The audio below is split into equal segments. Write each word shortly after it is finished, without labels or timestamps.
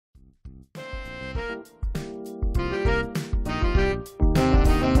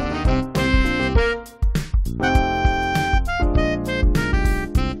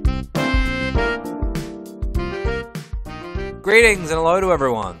Greetings and hello to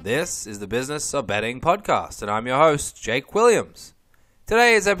everyone. This is the Business of Betting podcast, and I'm your host, Jake Williams.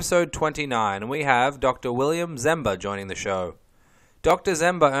 Today is episode 29, and we have Dr. William Ziemba joining the show. Dr.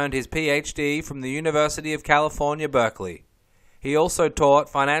 Ziemba earned his PhD from the University of California, Berkeley. He also taught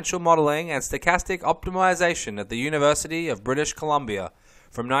financial modeling and stochastic optimization at the University of British Columbia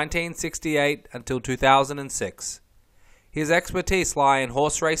from 1968 until 2006. His expertise lie in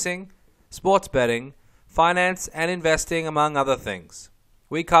horse racing, sports betting, finance, and investing, among other things.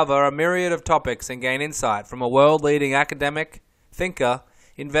 We cover a myriad of topics and gain insight from a world-leading academic, thinker,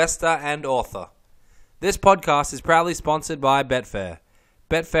 investor, and author. This podcast is proudly sponsored by Betfair.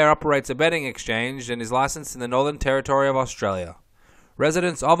 Betfair operates a betting exchange and is licensed in the Northern Territory of Australia.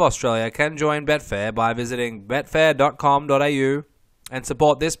 Residents of Australia can join Betfair by visiting betfair.com.au and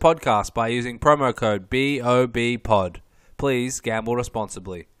support this podcast by using promo code BOBPOD. Please gamble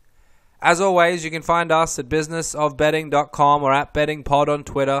responsibly. As always, you can find us at businessofbetting.com or at bettingpod on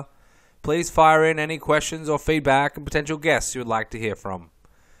Twitter. Please fire in any questions or feedback and potential guests you would like to hear from.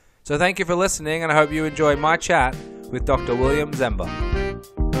 So thank you for listening, and I hope you enjoy my chat with Dr. William Ziemba.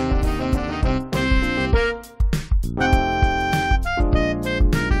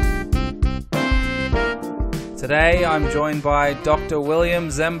 Today I'm joined by Dr. William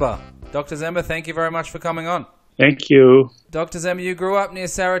Ziemba. Dr. Ziemba, thank you very much for coming on. Thank you. Dr. Ziemba, you grew up near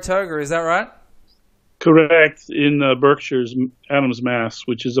Saratoga, is that right? Correct, in Berkshire's Adams, Mass,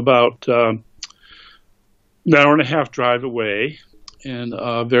 which is about an hour and a half drive away, and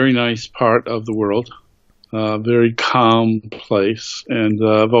a very nice part of the world, very calm place, and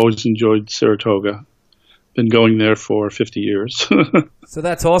I've always enjoyed Saratoga. Been going there for 50 years. So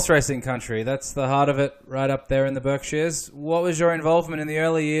that's horse racing country. That's the heart of it right up there in the Berkshires. What was your involvement in the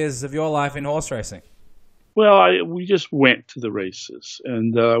early years of your life in horse racing? Well, we just went to the races.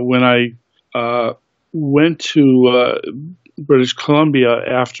 And when I went to British Columbia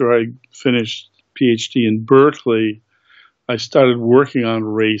after I finished PhD in Berkeley, I started working on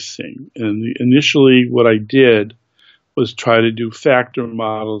racing. And initially what I did was try to do factor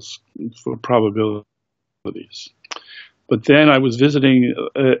models for probabilities. But then I was visiting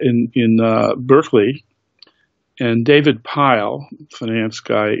in Berkeley, and David Pyle, finance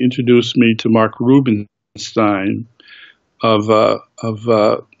guy, introduced me to Mark Rubenstein of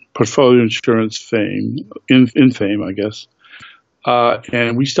portfolio insurance fame, in fame, I guess.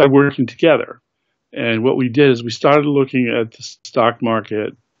 And we started working together. And what we did is we started looking at the stock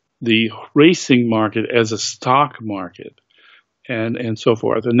market, the racing market as a stock market, and so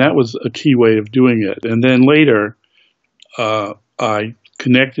forth. And that was a key way of doing it. And then later, I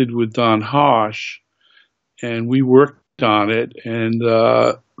connected with Don Hosh, and we worked on it. And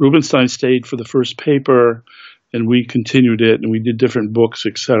Rubenstein stayed for the first paper, and we continued it, and we did different books,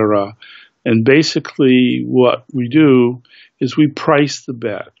 etc. And basically what we do is we price the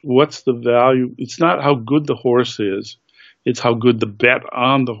bet. What's the value? It's not how good the horse is. It's how good the bet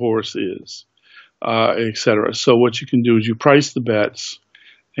on the horse is, etc. So what you can do is you price the bets,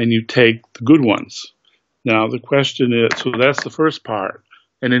 and you take the good ones. Now, the question is, so that's the first part.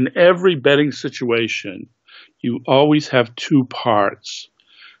 And in every betting situation, you always have two parts.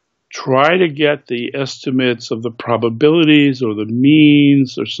 Try to get the estimates of the probabilities or the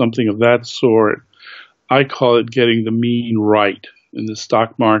means or something of that sort. I call it getting the mean right in the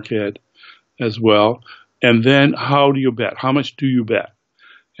stock market as well. And then how do you bet? How much do you bet?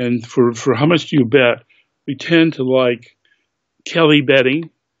 And for how much do you bet, we tend to like Kelly betting.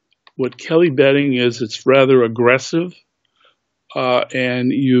 What Kelly betting is, it's rather aggressive,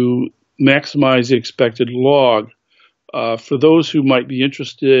 and you maximize the expected log. For those who might be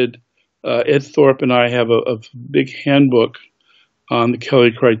interested, Ed Thorpe and I have a big handbook on the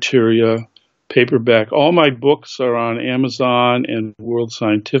Kelly criteria, paperback. All my books are on Amazon and World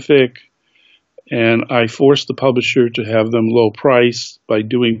Scientific, and I forced the publisher to have them low price by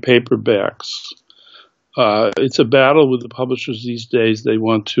doing paperbacks. It's a battle with the publishers these days. They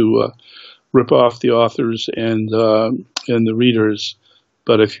want to rip off the authors and the readers.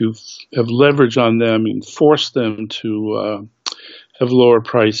 But if you have leverage on them and force them to have lower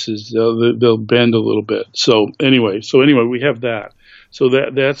prices, they'll bend a little bit. So anyway, we have that. So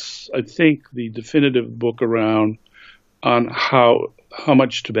that's I think the definitive book around on how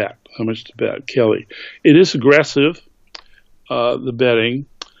much to bet, Kelly. It is aggressive, the betting.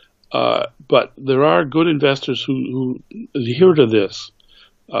 But there are good investors who adhere to this.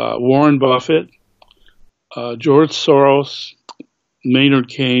 Warren Buffett, George Soros, Maynard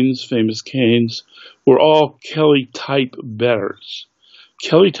Keynes, famous Keynes, were all Kelly-type bettors.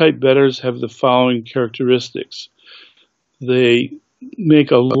 Kelly-type bettors have the following characteristics. They make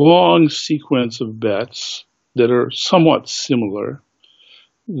a long sequence of bets that are somewhat similar.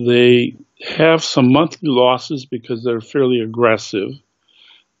 They have some monthly losses because they're fairly aggressive,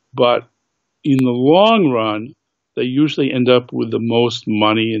 but in the long run, they usually end up with the most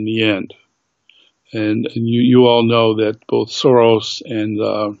money in the end. And you all know that both Soros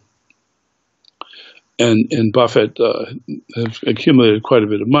and Buffett have accumulated quite a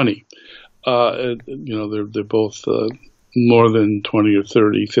bit of money. They're both more than 20 or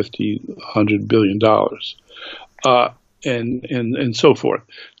 30, 50, $100 billion, and so forth.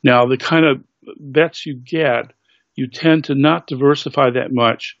 Now, the kind of bets you get, you tend to not diversify that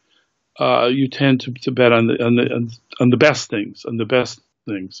much. You tend to bet on the best things,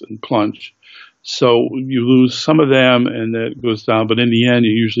 and plunge. So you lose some of them, and that goes down. But in the end,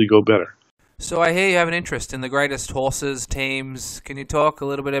 you usually go better. So I hear you have an interest in the greatest horses teams. Can you talk a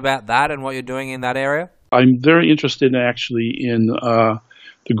little bit about that and what you're doing in that area? I'm very interested actually in the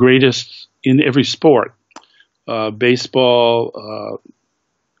greatest in every sport. Baseball.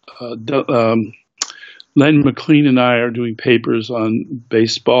 Len McLean and I are doing papers on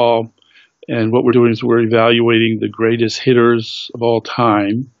baseball, and what we're doing is we're evaluating the greatest hitters of all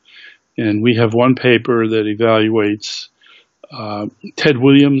time. And we have one paper that evaluates Ted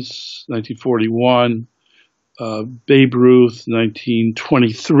Williams, 1941, Babe Ruth,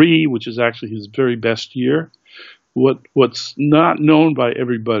 1923, which is actually his very best year. What's not known by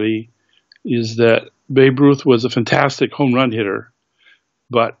everybody is that Babe Ruth was a fantastic home run hitter,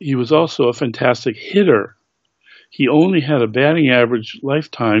 but he was also a fantastic hitter. He only had a batting average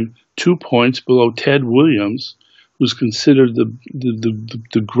lifetime 2 points below Ted Williams, who's considered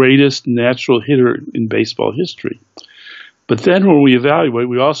the greatest natural hitter in baseball history. But then when we evaluate,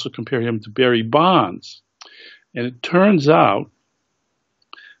 we also compare him to Barry Bonds. And it turns out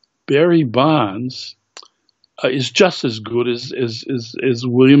Barry Bonds is just as good as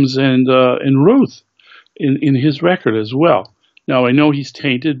Williams and Ruth in his record as well. Now, I know he's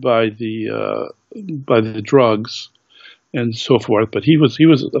tainted by the drugs and so forth, but he was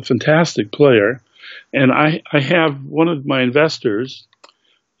a fantastic player. And I have one of my investors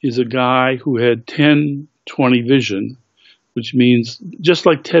is a guy who had 10-20 vision, which means just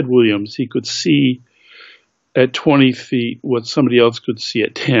like Ted Williams, he could see at 20 feet what somebody else could see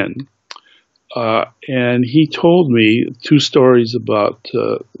at 10. And he told me two stories about,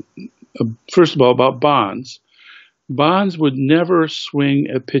 first of all, about Bonds. Bonds would never swing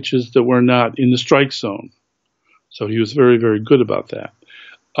at pitches that were not in the strike zone. So he was very, very good about that.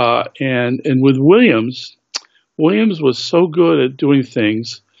 And with Williams was so good at doing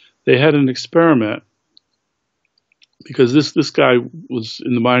things, they had an experiment because this guy was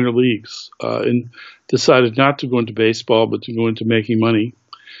in the minor leagues and decided not to go into baseball, but to go into making money,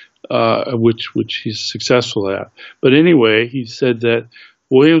 which he's successful at. But anyway, he said that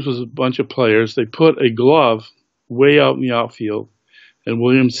Williams was a bunch of players. They put a glove way out in the outfield, and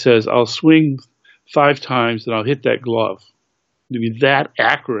Williams says, "I'll swing 5 times and I'll hit that glove." To be that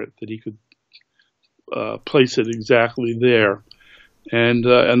accurate that he could place it exactly there, and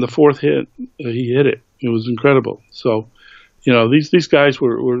the fourth hit he hit it. It was incredible. So, these guys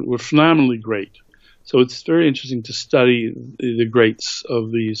were phenomenally great. So it's very interesting to study the greats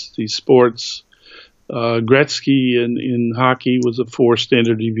of these sports. Gretzky in hockey was a 4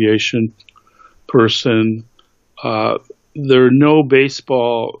 standard deviation person. There are no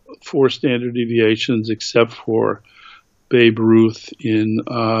baseball 4 standard deviations except for Babe Ruth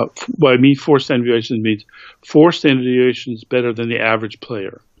by me, 4 standard deviations means 4 standard deviations better than the average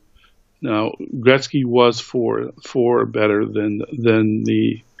player. Now, Gretzky was four better than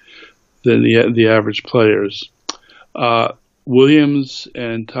the average players. Williams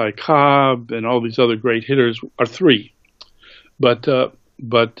and Ty Cobb and all these other great hitters are 3, but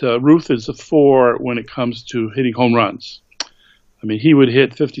Ruth is a 4 when it comes to hitting home runs. I mean, he would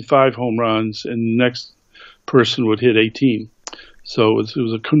hit 55 home runs, and the next person would hit 18. So it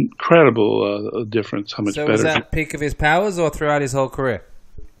was an incredible difference. How much better? So was that peak of his powers, or throughout his whole career?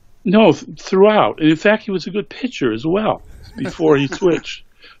 No, throughout. And in fact, he was a good pitcher as well before he switched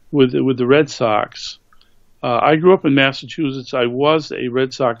with the Red Sox. I grew up in Massachusetts. I was a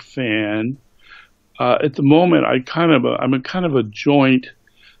Red Sox fan. At the moment, I'm kind of a joint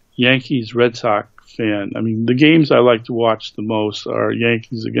Yankees-Red Sox fan. I mean, the games I like to watch the most are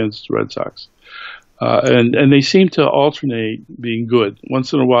Yankees against Red Sox. And they seem to alternate being good.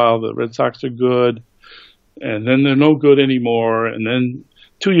 Once in a while, the Red Sox are good, and then they're no good anymore. And then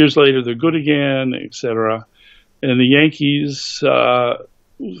 2 years later, they're good again, etc. And the Yankees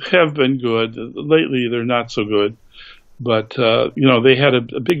have been good. Lately, they're not so good. But, they had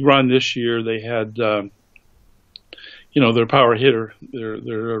a big run this year. They had, their power hitter,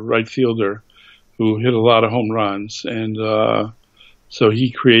 their right fielder, who hit a lot of home runs, and so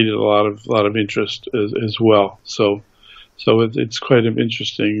he created a lot of interest as well. So it's quite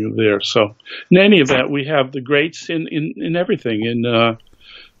interesting there. So in any event, we have the greats in everything,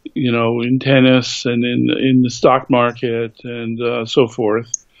 in tennis and in the stock market and so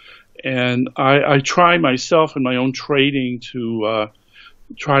forth. And I try myself in my own trading to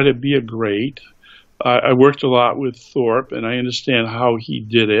try to be a great. I worked a lot with Thorpe, and I understand how he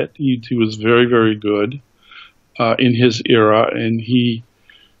did it. He was very, very good in his era, and he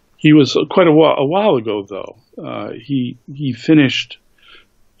was quite a while ago, though. He finished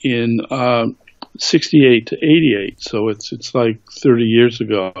in 68 to 88, so it's like 30 years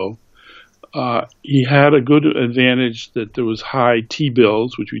ago. He had a good advantage that there was high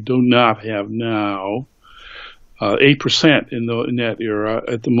T-bills, which we do not have now. 8% in that era.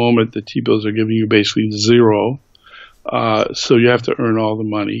 At the moment, the T-bills are giving you basically zero. So you have to earn all the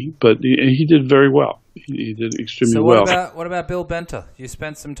money. But he did very well. He did extremely well. So what about Bill Benter? You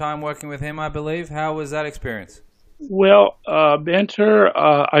spent some time working with him, I believe. How was that experience? Well, Benter,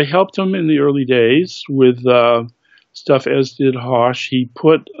 I helped him in the early days with stuff, as did Hosh. He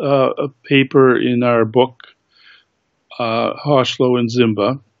put a paper in our book, Hosh, Low, and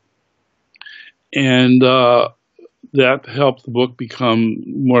Ziemba. And that helped the book become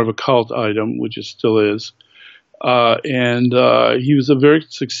more of a cult item, which it still is. And he was a very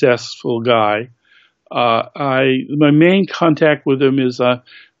successful guy. My main contact with him is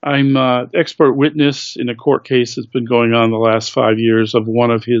I'm expert witness in a court case that's been going on the last 5 years of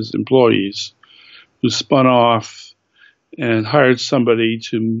one of his employees who spun off and hired somebody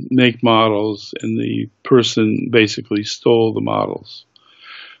to make models, and the person basically stole the models.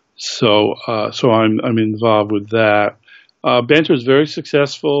 So I'm involved with that. Benter was very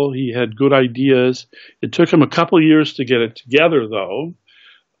successful. He had good ideas. It took him a couple of years to get it together, though.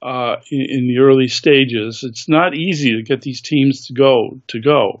 In the early stages, it's not easy to get these teams to go.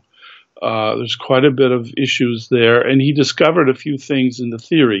 There's quite a bit of issues there, and he discovered a few things in the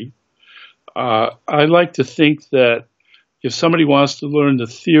theory. I like to think that if somebody wants to learn the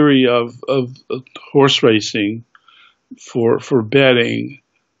theory of horse racing for betting,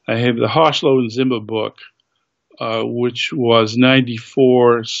 I have the Hosh, Low, and Ziemba book, which was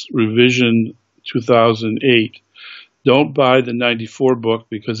 94's revision 2008. Don't buy the 94 book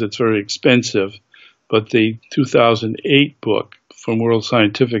because it's very expensive, but the 2008 book from World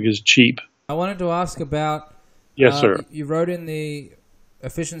Scientific is cheap. I wanted to ask about... Yes, sir. You wrote in the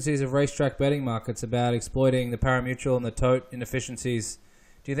efficiencies of racetrack betting markets about exploiting the parimutuel and the tote inefficiencies.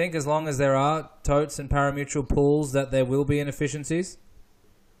 Do you think as long as there are totes and parimutuel pools that there will be inefficiencies?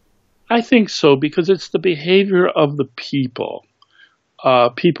 I think so, because it's the behavior of the people.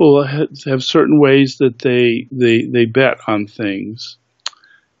 People have certain ways that they bet on things,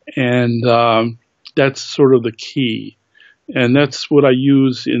 and that's sort of the key. And that's what I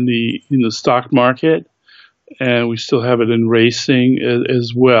use in the stock market, and we still have it in racing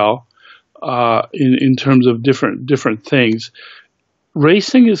as well. In terms of different things,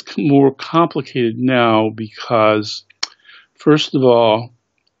 racing is more complicated now because, first of all,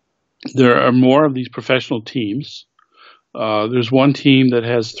 there are more of these professional teams. There's one team that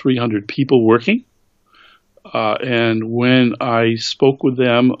has 300 people working. And when I spoke with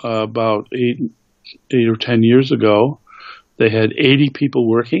them about eight or 10 years ago, they had 80 people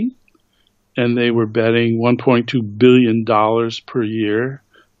working, and they were betting $1.2 billion per year,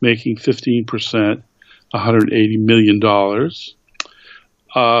 making 15%, $180 million.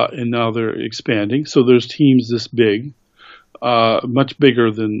 And now they're expanding. So there's teams this big. Much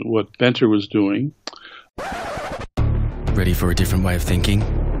bigger than what Benter was doing. Ready for a different way of thinking?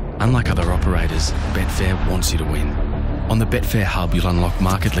 Unlike other operators, Betfair wants you to win. On the Betfair Hub, you'll unlock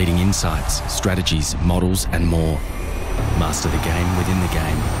market-leading insights, strategies, models, and more. Master the game within the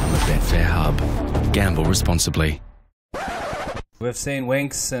game on the Betfair Hub. Gamble responsibly. We've seen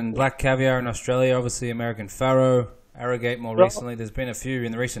Winx and Black Caviar in Australia, obviously American Faro, Arrogate more recently. There's been a few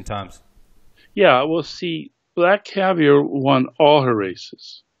in the recent times. Yeah, well, see, Black Caviar won all her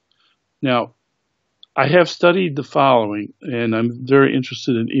races. Now, I have studied the following, and I'm very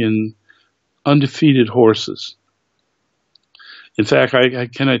interested in undefeated horses. In fact,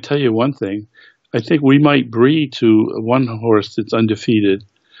 can I tell you one thing? I think we might breed to one horse that's undefeated.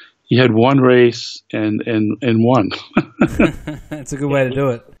 He had one race and won. That's a good way to do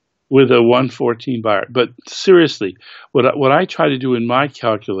it. With a 114 buyer. But seriously, what I try to do in my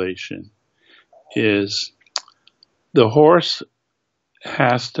calculation is the horse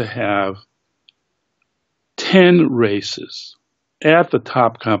has to have 10 races at the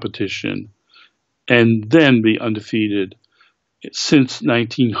top competition and then be undefeated since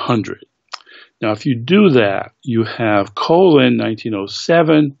 1900. Now, if you do that, you have colon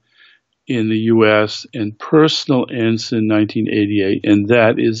 1907 in the U.S. and personal Ensign 1988, and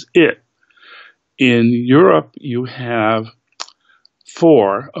that is it. In Europe, you have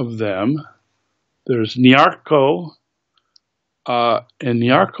 4 of them. There's Nyarko, and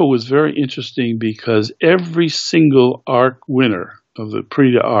Nyarko was very interesting because every single ARC winner of the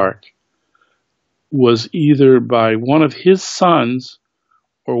Prix d'Arc was either by one of his sons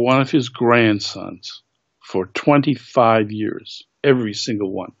or one of his grandsons for 25 years, every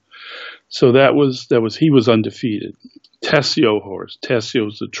single one. So he was undefeated. Tessio horse.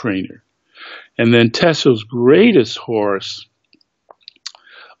 Tessio's the trainer. And then Tessio's greatest horse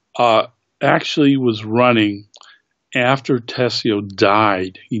actually was running after Tessio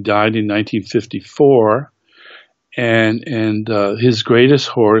died. He died in 1954, and his greatest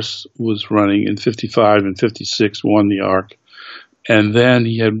horse was running in 55 and 56, won the ARC. And then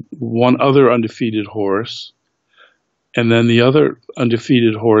he had one other undefeated horse. And then the other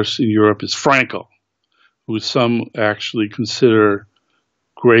undefeated horse in Europe is Frankel, who some actually consider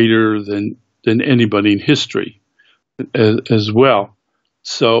greater than anybody in history as well.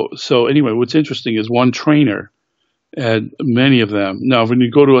 So anyway, what's interesting is one trainer had many of them. Now, when you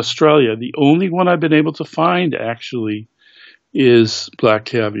go to Australia, the only one I've been able to find actually is Black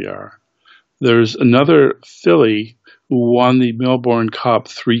Caviar. There's another filly who won the Melbourne Cup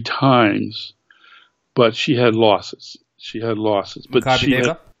 3 times, but she had losses. But she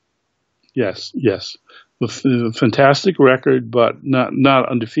had, yes, a fantastic record, but not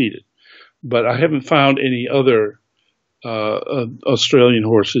undefeated. But I haven't found any other Australian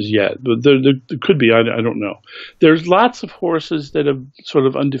horses yet. But there could be. I don't know. There's lots of horses that have sort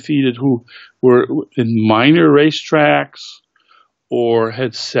of undefeated who were in minor racetracks or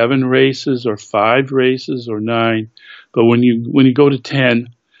had 7 races or 5 races or 9. But when you go to 10,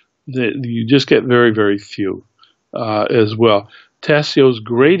 you just get very, very few as well. Tessio's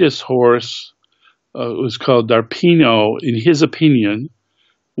greatest horse was called Darpino. In his opinion,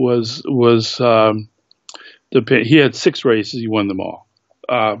 was he had 6 races. He won them all,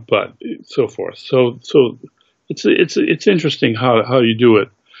 but so forth. So it's interesting how you do it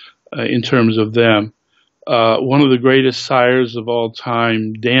in terms of them. One of the greatest sires of all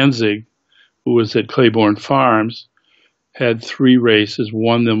time, Danzig, who was at Claiborne Farms, had 3 races,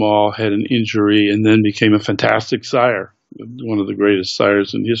 won them all, had an injury, and then became a fantastic sire, one of the greatest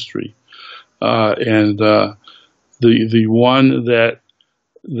sires in history. And the one that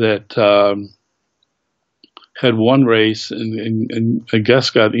had 1 race and I guess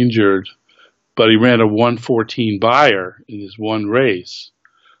got injured, but he ran a 1:14 buyer in his 1 race.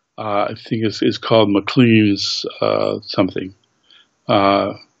 I think it's called McLean's something.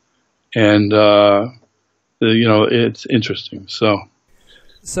 It's interesting.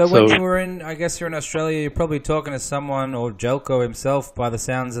 So when you were I guess you're in Australia, you're probably talking to someone, or Jelko himself, by the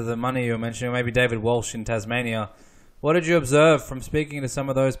sounds of the money you were mentioning, maybe David Walsh in Tasmania. What did you observe from speaking to some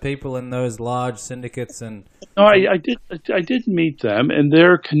of those people in those large syndicates? And no, I did meet them, and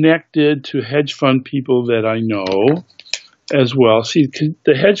they're connected to hedge fund people that I know as well. See,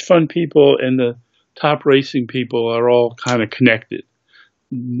 the hedge fund people and the top racing people are all kind of connected.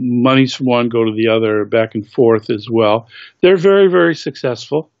 Monies from one go to the other, back and forth as well. They're very, very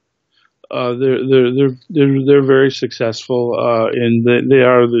successful. They're very successful, and they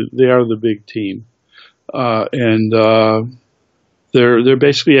are the big team. They're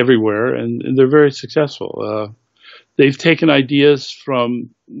basically everywhere, and they're very successful. They've taken ideas from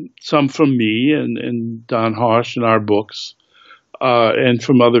me and Don Hosch in our books, and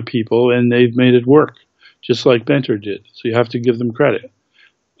from other people, and they've made it work, just like Benter did. So you have to give them credit.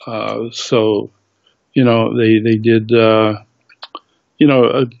 They did a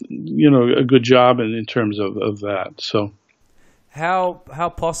good job in terms of that. So. How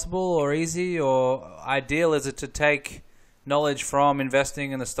possible or easy or ideal is it to take knowledge from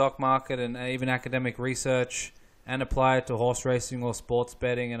investing in the stock market and even academic research and apply it to horse racing or sports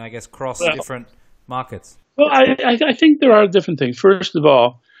betting and I guess cross different markets? Well, I think there are different things. First of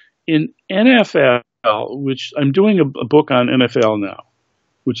all, in NFL, which I'm doing a book on NFL now,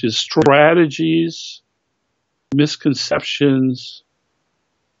 which is strategies, misconceptions,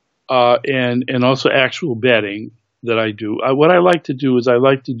 and also actual betting that I do. What I like to do is I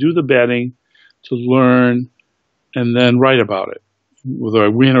like to do the betting to learn and then write about it, whether I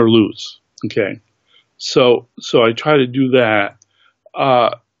win or lose. Okay. So I try to do that.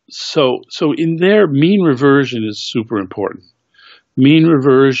 So in there, mean reversion is super important. Mean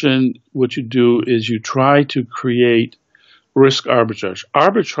reversion, what you do is you try to create risk arbitrage.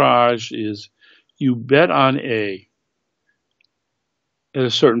 Arbitrage is you bet on A, at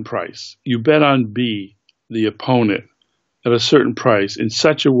a certain price. You bet on B, the opponent, at a certain price in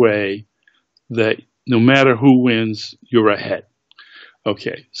such a way that no matter who wins, you're ahead.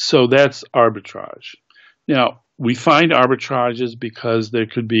 Okay, so that's arbitrage. Now, we find arbitrages because there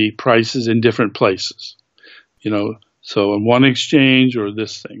could be prices in different places, so in one exchange or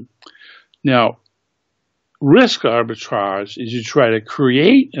this thing. Now, risk arbitrage is you try to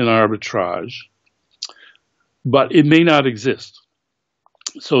create an arbitrage, but it may not exist.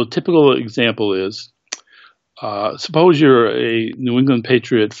 So a typical example is, suppose you're a New England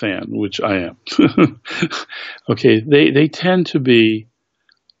Patriot fan, which I am. Okay, they tend to be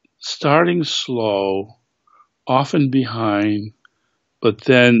starting slow, often behind, but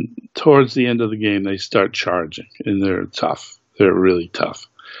then towards the end of the game they start charging, and they're tough. They're really tough.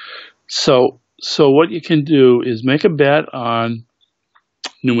 So what you can do is make a bet on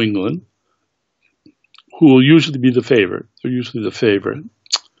New England, who will usually be the favorite. They're usually the favorite.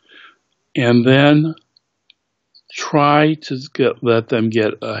 And then try to let them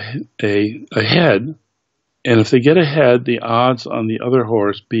get ahead. And if they get ahead, the odds on the other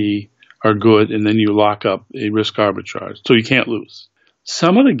horse B are good, and then you lock up a risk arbitrage. So you can't lose.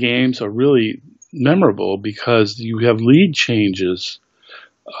 Some of the games are really memorable because you have lead changes.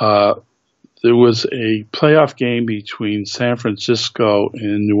 There was a playoff game between San Francisco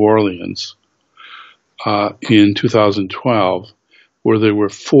and New Orleans in 2012 where there were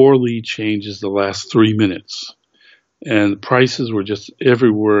 4 lead changes the last 3 minutes. And the prices were just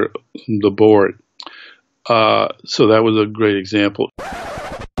everywhere on the board. So that was a great example.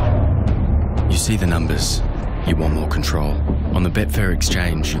 You see the numbers. You want more control. On the Betfair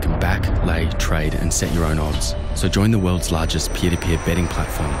exchange, you can back, lay, trade, and set your own odds. So join the world's largest peer-to-peer betting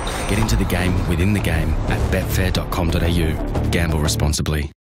platform. Get into the game within the game at betfair.com.au. Gamble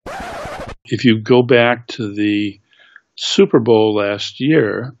responsibly. If you go back to the Super Bowl last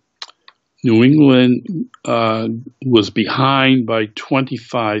year, New England was behind by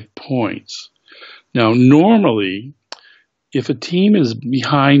 25 points. Now, normally, if a team is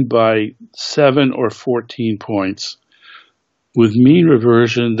behind by 7 or 14 points, with mean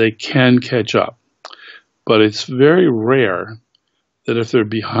reversion, they can catch up. But it's very rare that if they're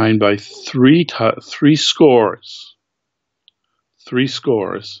behind by three scores,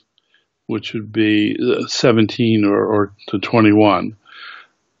 which would be 17 or to 21,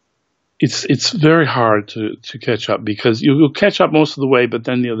 it's very hard to catch up because you'll catch up most of the way, but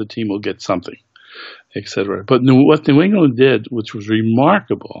then the other team will get something, etc. But what New England did, which was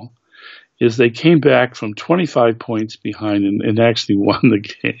remarkable, is they came back from 25 points behind and actually won the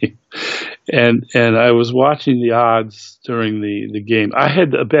game. And I was watching the odds during the game. I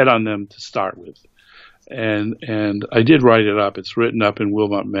had a bet on them to start with, and I did write it up. It's written up in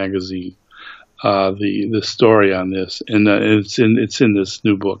Wilmot Magazine, the story on this, and it's in this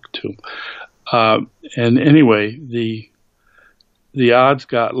new book too. And anyway, the odds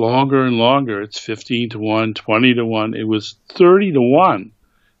got longer and longer. It's 15 to 1, 20 to 1. It was 30 to 1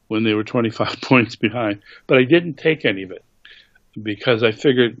 when they were 25 points behind. But I didn't take any of it because I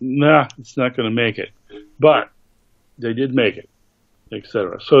figured, it's not going to make it. But they did make it,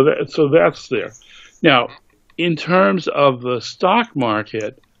 etc. So that's there. Now, in terms of the stock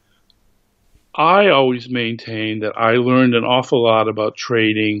market, I always maintain that I learned an awful lot about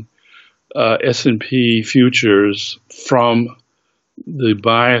trading S&P futures from the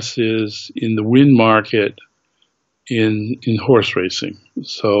biases in the wind market in horse racing.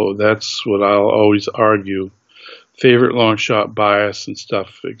 So that's what I'll always argue. Favorite long shot bias and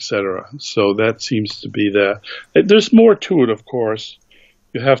stuff, etc. So that seems to be that. There's more to it, of course.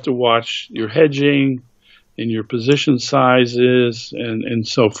 You have to watch your hedging and your position sizes and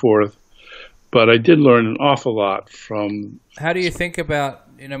so forth. But I did learn an awful lot from... How do you think about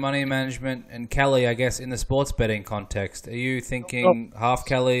money management and Kelly, I guess, in the sports betting context? Are you thinking half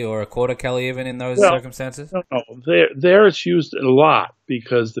Kelly or a quarter Kelly even in those circumstances? No. There it's used a lot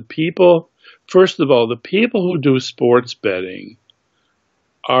because first of all, the people who do sports betting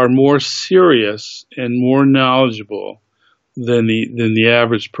are more serious and more knowledgeable than the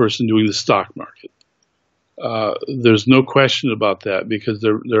average person doing the stock market. There's no question about that because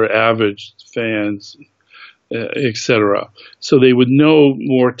they're average fans, etc. So they would know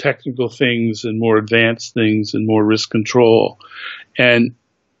more technical things and more advanced things and more risk control. And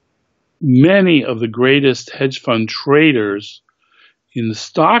many of the greatest hedge fund traders in the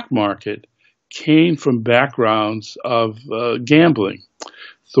stock market came from backgrounds of gambling.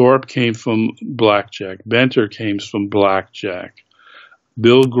 Thorpe came from blackjack. Benter came from blackjack.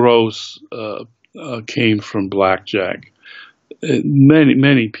 Bill Gross came from blackjack.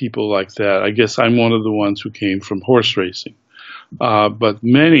 Many people like that. I guess I'm one of the ones who came from horse racing. but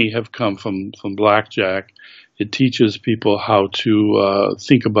many have come from blackjack. It teaches people how to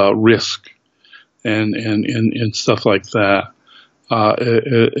think about risk and stuff like that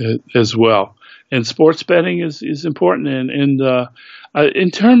as well. And sports betting is important. And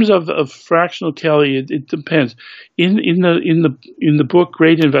in terms of fractional Kelly, it depends. In the book,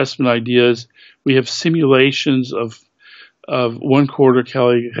 Great Investment Ideas, we have simulations of 1/4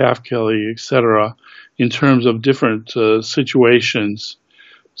 Kelly, half Kelly, etc., in terms of different situations.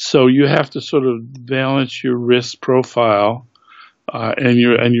 So you have to sort of balance your risk profile and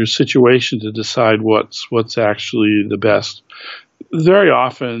your situation to decide what's actually the best. Very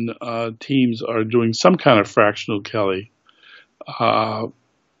often, teams are doing some kind of fractional Kelly,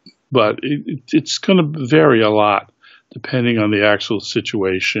 but it's going to vary a lot depending on the actual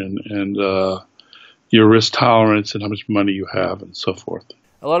situation and your risk tolerance and how much money you have and so forth.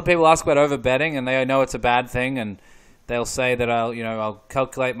 A lot of people ask about overbetting, and they know it's a bad thing, and they'll say that I'll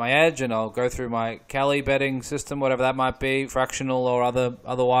calculate my edge and I'll go through my Kelly betting system, whatever that might be, fractional or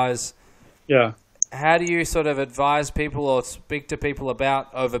otherwise. Yeah. How do you sort of advise people or speak to people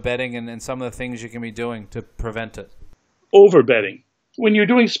about overbetting and some of the things you can be doing to prevent it? Overbetting. When you're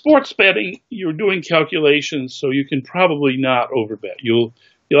doing sports betting, you're doing calculations, so you can probably not overbet. You'll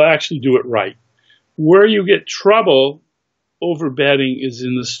actually do it right. Where you get trouble overbetting is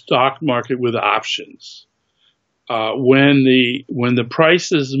in the stock market with options. When the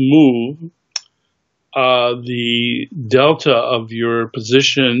prices move, the delta of your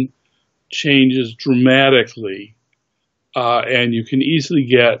position changes dramatically, and you can easily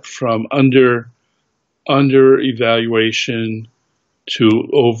get from under evaluation to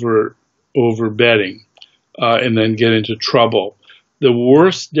over betting, and then get into trouble. The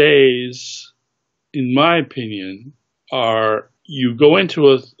worst days, in my opinion, are you go into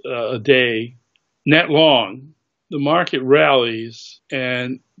a day net long, the market rallies,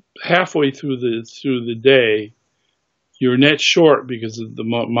 and halfway through the day, you're net short because the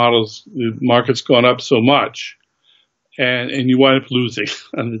market's gone up so much, and you wind up losing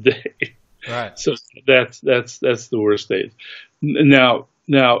on the day. Right. So that's the worst days. Now,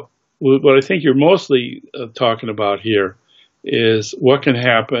 what I think you're mostly talking about here is what can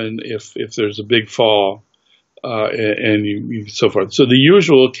happen if there's a big fall, and you so forth. So the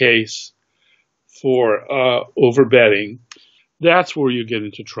usual case for overbetting, that's where you get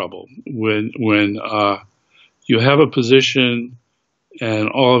into trouble when you have a position and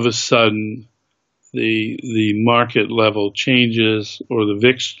all of a sudden the market level changes or the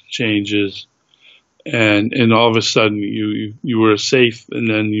VIX changes, and all of a sudden you were safe and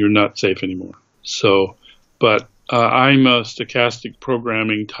then you're not safe anymore. So, but I'm a stochastic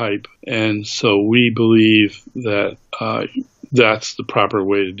programming type, and so we believe that that's the proper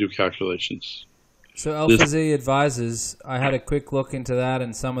way to do calculations. So Alpha Z Advisors, I had a quick look into that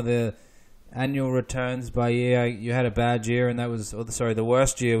and some of the annual returns by year. You had a bad year, and the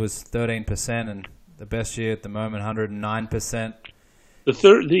worst year was 13%, and the best year at the moment, 109%.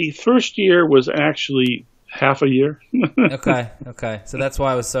 The first year was actually half a year. Okay. So that's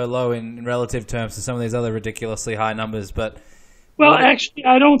why it was so low in relative terms to some of these other ridiculously high numbers. But actually,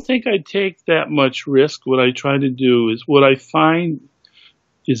 I don't think I take that much risk. What I try to do is what I find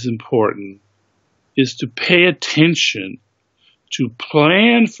is important is to pay attention, to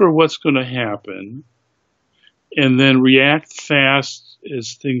plan for what's going to happen, and then react fast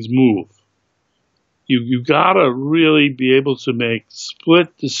as things move. You got to really be able to make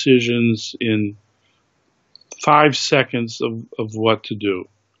split decisions in 5 seconds of what to do.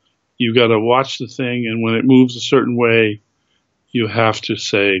 You got to watch the thing, and when it moves a certain way, you have to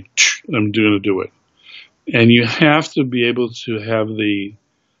say, I'm going to do it. And you have to be able to have the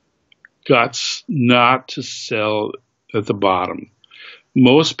guts not to sell at the bottom.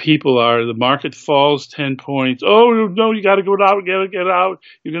 Most people the market falls 10 points. Oh, no, you got to go out, get out.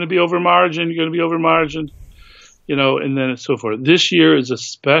 You're going to be over margin. And then so forth. This year is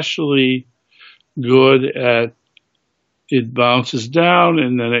especially good at it bounces down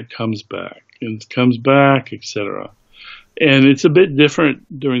and then it comes back and comes back, etc. And it's a bit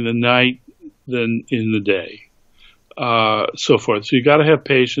different during the night than in the day, so forth. So you got to have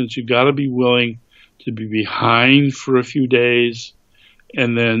patience. You got to be willing to be behind for a few days,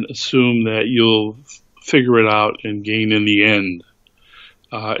 and then assume that you'll figure it out and gain in the end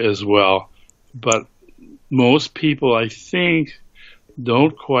as well. But most people, I think,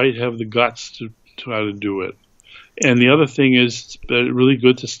 don't quite have the guts to try to do it. And the other thing is, it's really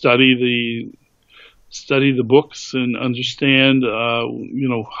good to study the books and understand,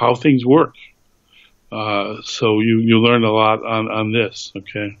 how things work. So you learn a lot on this.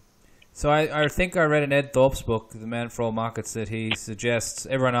 Okay. So I think I read in Ed Thorpe's book, The Man for All Markets, that he suggests,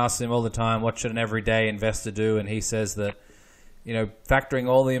 everyone asks him all the time, what should an everyday investor do? And he says that, factoring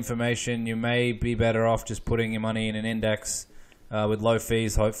all the information, you may be better off just putting your money in an index with low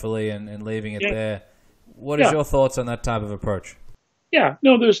fees, hopefully, and leaving it there. What is your thoughts on that type of approach? Yeah,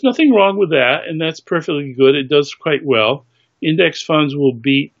 no, there's nothing wrong with that, and that's perfectly good. It does quite well. Index funds will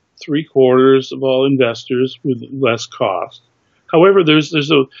beat 3/4 of all investors with less cost. However, there's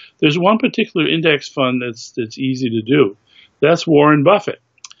one particular index fund that's easy to do. That's Warren Buffett.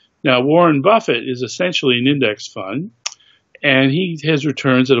 Now, Warren Buffett is essentially an index fund, and he has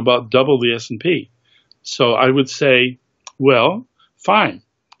returns at about double the S&P. So I would say, well, fine,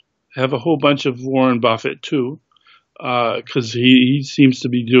 have a whole bunch of Warren Buffett too, because he seems to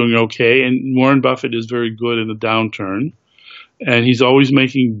be doing okay, and Warren Buffett is very good in a downturn, and he's always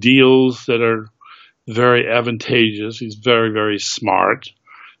making deals that are very advantageous. He's very, very smart.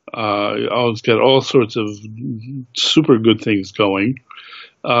 He's got all sorts of super good things going,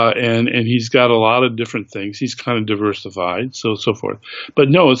 and he's got a lot of different things. He's kind of diversified, so forth. But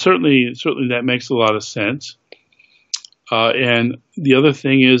no, certainly that makes a lot of sense. And the other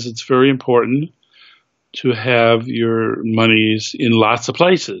thing is, it's very important to have your monies in lots of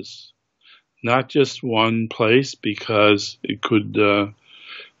places, not just one place, because it could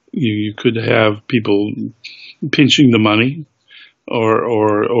you could have people pinching the money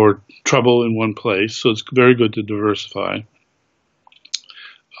or trouble in one place. So it's very good to diversify.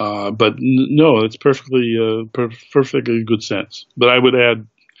 But no, it's perfectly good sense. But I would add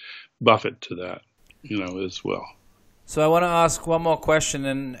Buffett to that, as well. So I want to ask one more question,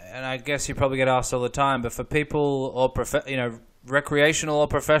 and I guess you probably get asked all the time, but for people or recreational or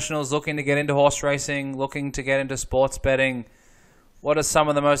professionals looking to get into horse racing, looking to get into sports betting, what are some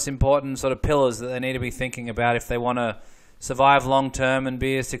of the most important sort of pillars that they need to be thinking about if they want to survive long term and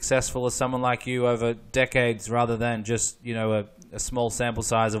be as successful as someone like you over decades, rather than just a small sample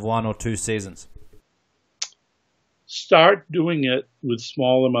size of 1 or 2 seasons? Start doing it with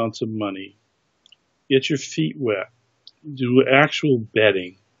small amounts of money. Get your feet wet. Do actual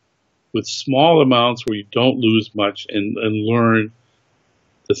betting with small amounts where you don't lose much, and learn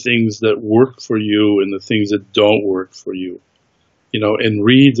the things that work for you and the things that don't work for you. And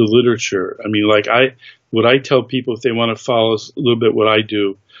read the literature. I mean, what I tell people if they want to follow a little bit what I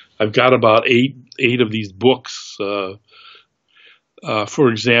do, I've got about eight of these books. For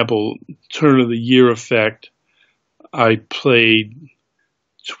example, Turn of the Year Effect. I played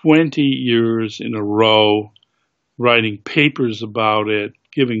 20 years in a row, writing papers about it,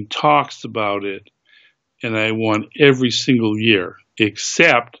 giving talks about it, and I won every single year,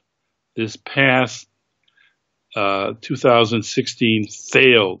 except this past 2016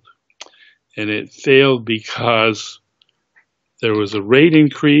 failed. And it failed because there was a rate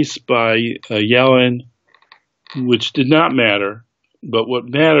increase by Yellen, which did not matter. But what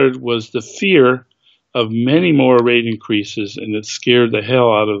mattered was the fear of many more rate increases, and it scared the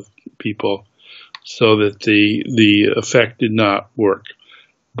hell out of people, so that the effect did not work.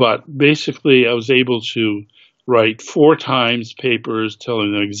 But basically, I was able to write 4 times papers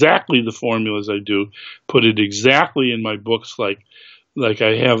telling them exactly the formulas I do, put it exactly in my books, like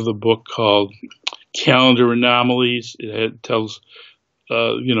I have the book called Calendar Anomalies. It tells,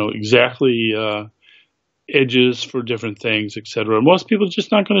 exactly edges for different things, etc. Most people are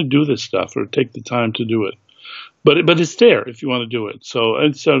just not going to do this stuff or take the time to do it. But it's there if you want to do it. So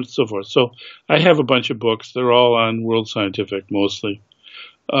and so forth. So I have a bunch of books. They're all on World Scientific mostly,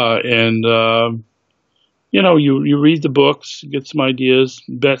 you read the books, get some ideas,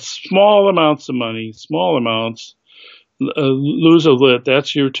 bet small amounts of money, small amounts, lose a lit.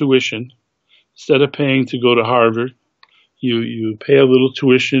 That's your tuition. Instead of paying to go to Harvard, you pay a little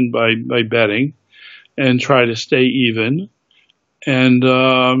tuition by betting, and try to stay even, and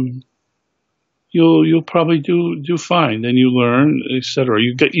you'll probably do fine. Then you learn, etc.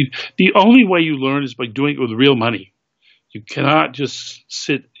 The only way you learn is by doing it with real money. You cannot just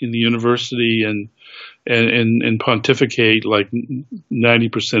sit in the university and pontificate like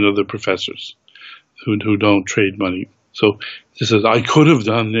 90% of the professors who don't trade money. So this says, I could have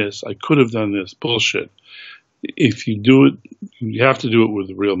done this. I could have done this. Bullshit. If you do it, you have to do it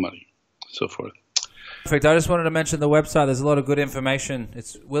with real money, so forth. Perfect. I just wanted to mention the website. There's a lot of good information.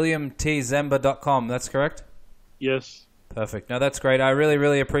 It's williamtziemba.com. That's correct? Yes. Perfect. No, that's great. I really,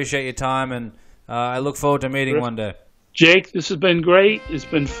 really appreciate your time, and I look forward to meeting one day. Jake, this has been great. It's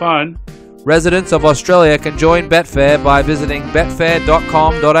been fun. Residents of Australia can join Betfair by visiting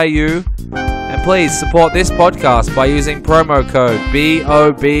betfair.com.au, and please support this podcast by using promo code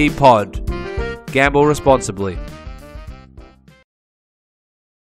BOBPOD. Gamble responsibly.